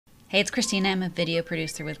Hey, it's Christina. I'm a video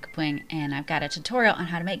producer with Kapwing, and I've got a tutorial on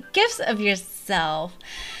how to make GIFs of yourself.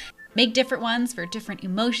 Make different ones for different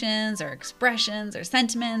emotions or expressions or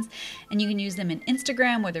sentiments, and you can use them in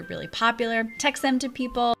Instagram where they're really popular. Text them to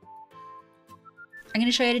people. I'm going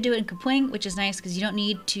to show you how to do it in Kapwing, which is nice because you don't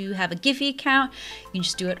need to have a Giphy account. You can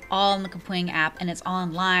just do it all in the Kapwing app, and it's all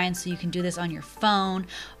online, so you can do this on your phone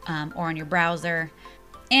or on your browser.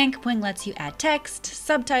 And Kapwing lets you add text,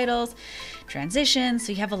 subtitles, transitions,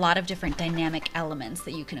 so you have a lot of different dynamic elements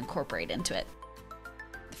that you can incorporate into it.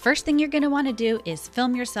 The first thing you're going to want to do is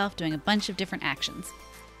film yourself doing a bunch of different actions.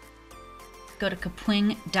 Go to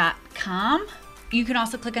kapwing.com. You can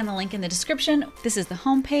also click on the link in the description. This is the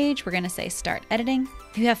home page. We're going to say start editing.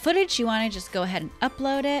 If you have footage, you want to just go ahead and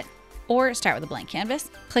upload it or start with a blank canvas.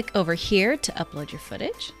 Click over here to upload your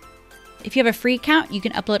footage. If you have a free account, you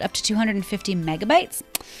can upload up to 250 megabytes.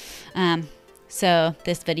 So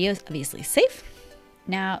this video is obviously safe.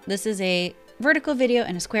 Now, this is a vertical video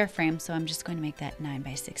in a square frame, so I'm just going to make that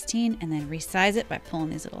 9:16 and then resize it by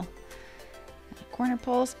pulling these little corner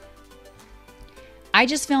pulls. I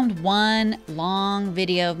just filmed one long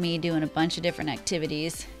video of me doing a bunch of different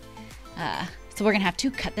activities. So we're gonna have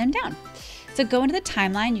to cut them down. So go into the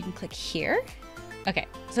timeline, you can click here. Okay,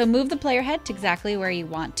 so move the player head to exactly where you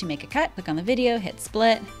want to make a cut. Click on the video, hit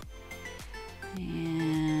split,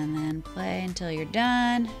 and then play until you're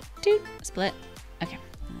done. Split. Okay,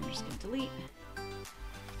 and I'm just gonna delete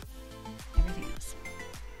everything else.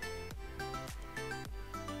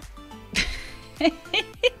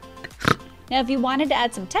 Now, if you wanted to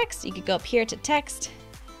add some text, you could go up here to text.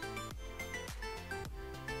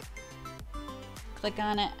 Click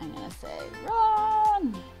on it. I'm gonna say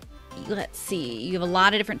run. Let's see, you have a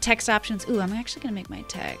lot of different text options. Ooh, I'm actually gonna make my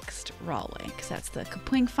text Rawway because that's the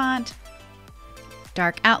Kapwing font.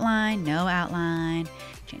 Dark outline, no outline,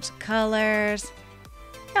 change the colors.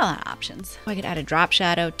 Got a lot of options. I could add a drop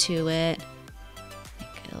shadow to it,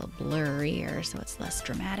 make it a little blurrier so it's less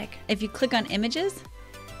dramatic. If you click on images,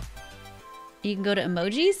 you can go to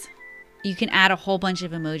emojis. You can add a whole bunch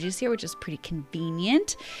of emojis here, which is pretty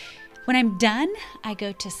convenient. When I'm done, I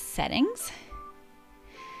go to settings.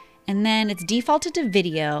 And then it's defaulted to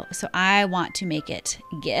video, so I want to make it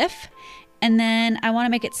GIF. And then I want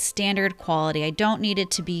to make it standard quality. I don't need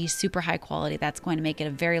it to be super high quality. That's going to make it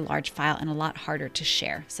a very large file and a lot harder to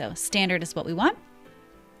share. So standard is what we want.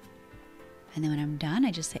 And then when I'm done,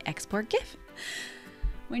 I just say export GIF.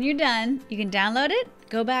 When you're done, you can download it,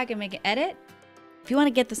 go back and make an edit. If you want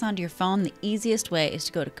to get this onto your phone, the easiest way is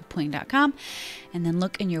to go to kapwing.com and then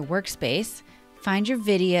look in your workspace, find your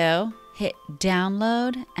video, hit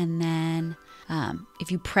download, and then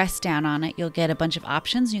if you press down on it, you'll get a bunch of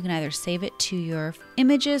options. You can either save it to your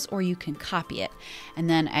images or you can copy it. And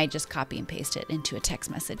then I just copy and paste it into a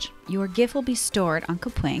text message. Your GIF will be stored on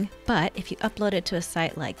Kapwing, but if you upload it to a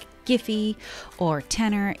site like Giphy or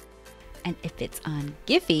Tenor, and if it's on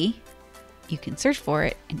Giphy, you can search for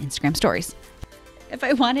it in Instagram stories. If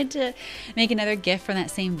I wanted to make another GIF from that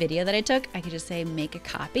same video that I took, I could just say make a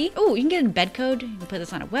copy. Oh, you can get an embed code. You can put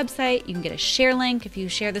this on a website. You can get a share link. If you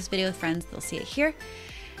share this video with friends, they'll see it here.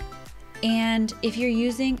 And if you're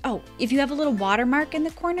using, if you have a little watermark in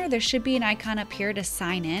the corner, there should be an icon up here to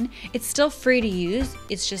sign in. It's still free to use.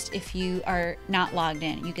 It's just if you are not logged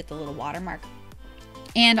in, you get the little watermark.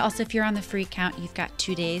 And also if you're on the free account, you've got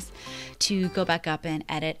 2 days to go back up and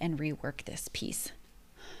edit and rework this piece.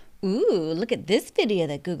 Ooh, look at this video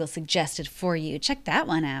that Google suggested for you. Check that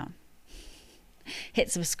one out.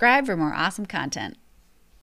 Hit subscribe for more awesome content.